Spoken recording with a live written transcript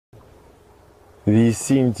These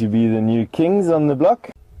seem to be the new kings on the block.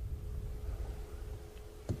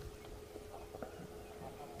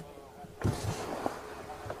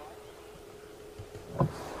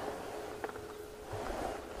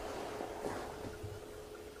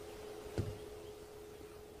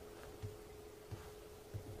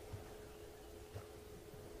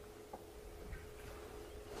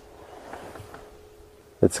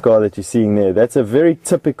 That scar that you're seeing there, that's a very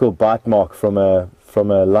typical bite mark from a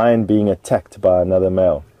lion being attacked by another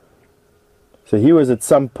male. So he was at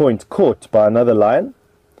some point caught by another lion,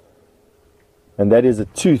 and that is a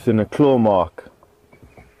tooth and a claw mark.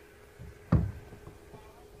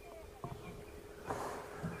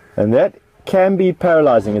 And that can be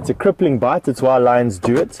paralyzing. It's a crippling bite. It's why lions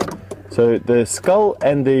do it. So the skull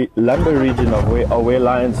and the lumbar region are where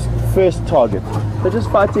lions first target. They're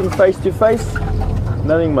just fighting face to face,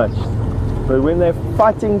 nothing much. But when they're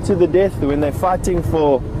fighting to the death, when they're fighting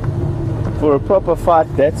for a proper fight,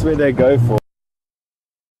 that's where they go for.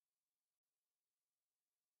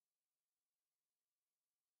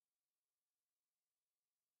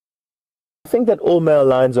 I think that all male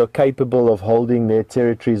lions are capable of holding their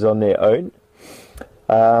territories on their own.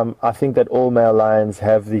 I think that all male lions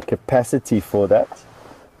have the capacity for that,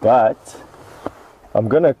 but I'm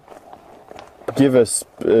going to give us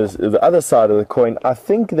the other side of the coin. I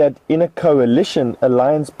think that in a coalition, a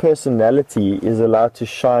lion's personality is allowed to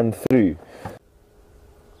shine through.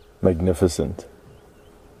 Magnificent.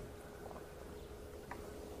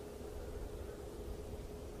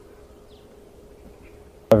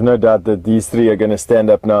 I have no doubt that these three are going to stand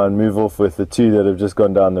up now and move off with the two that have just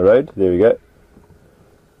gone down the road. There we go.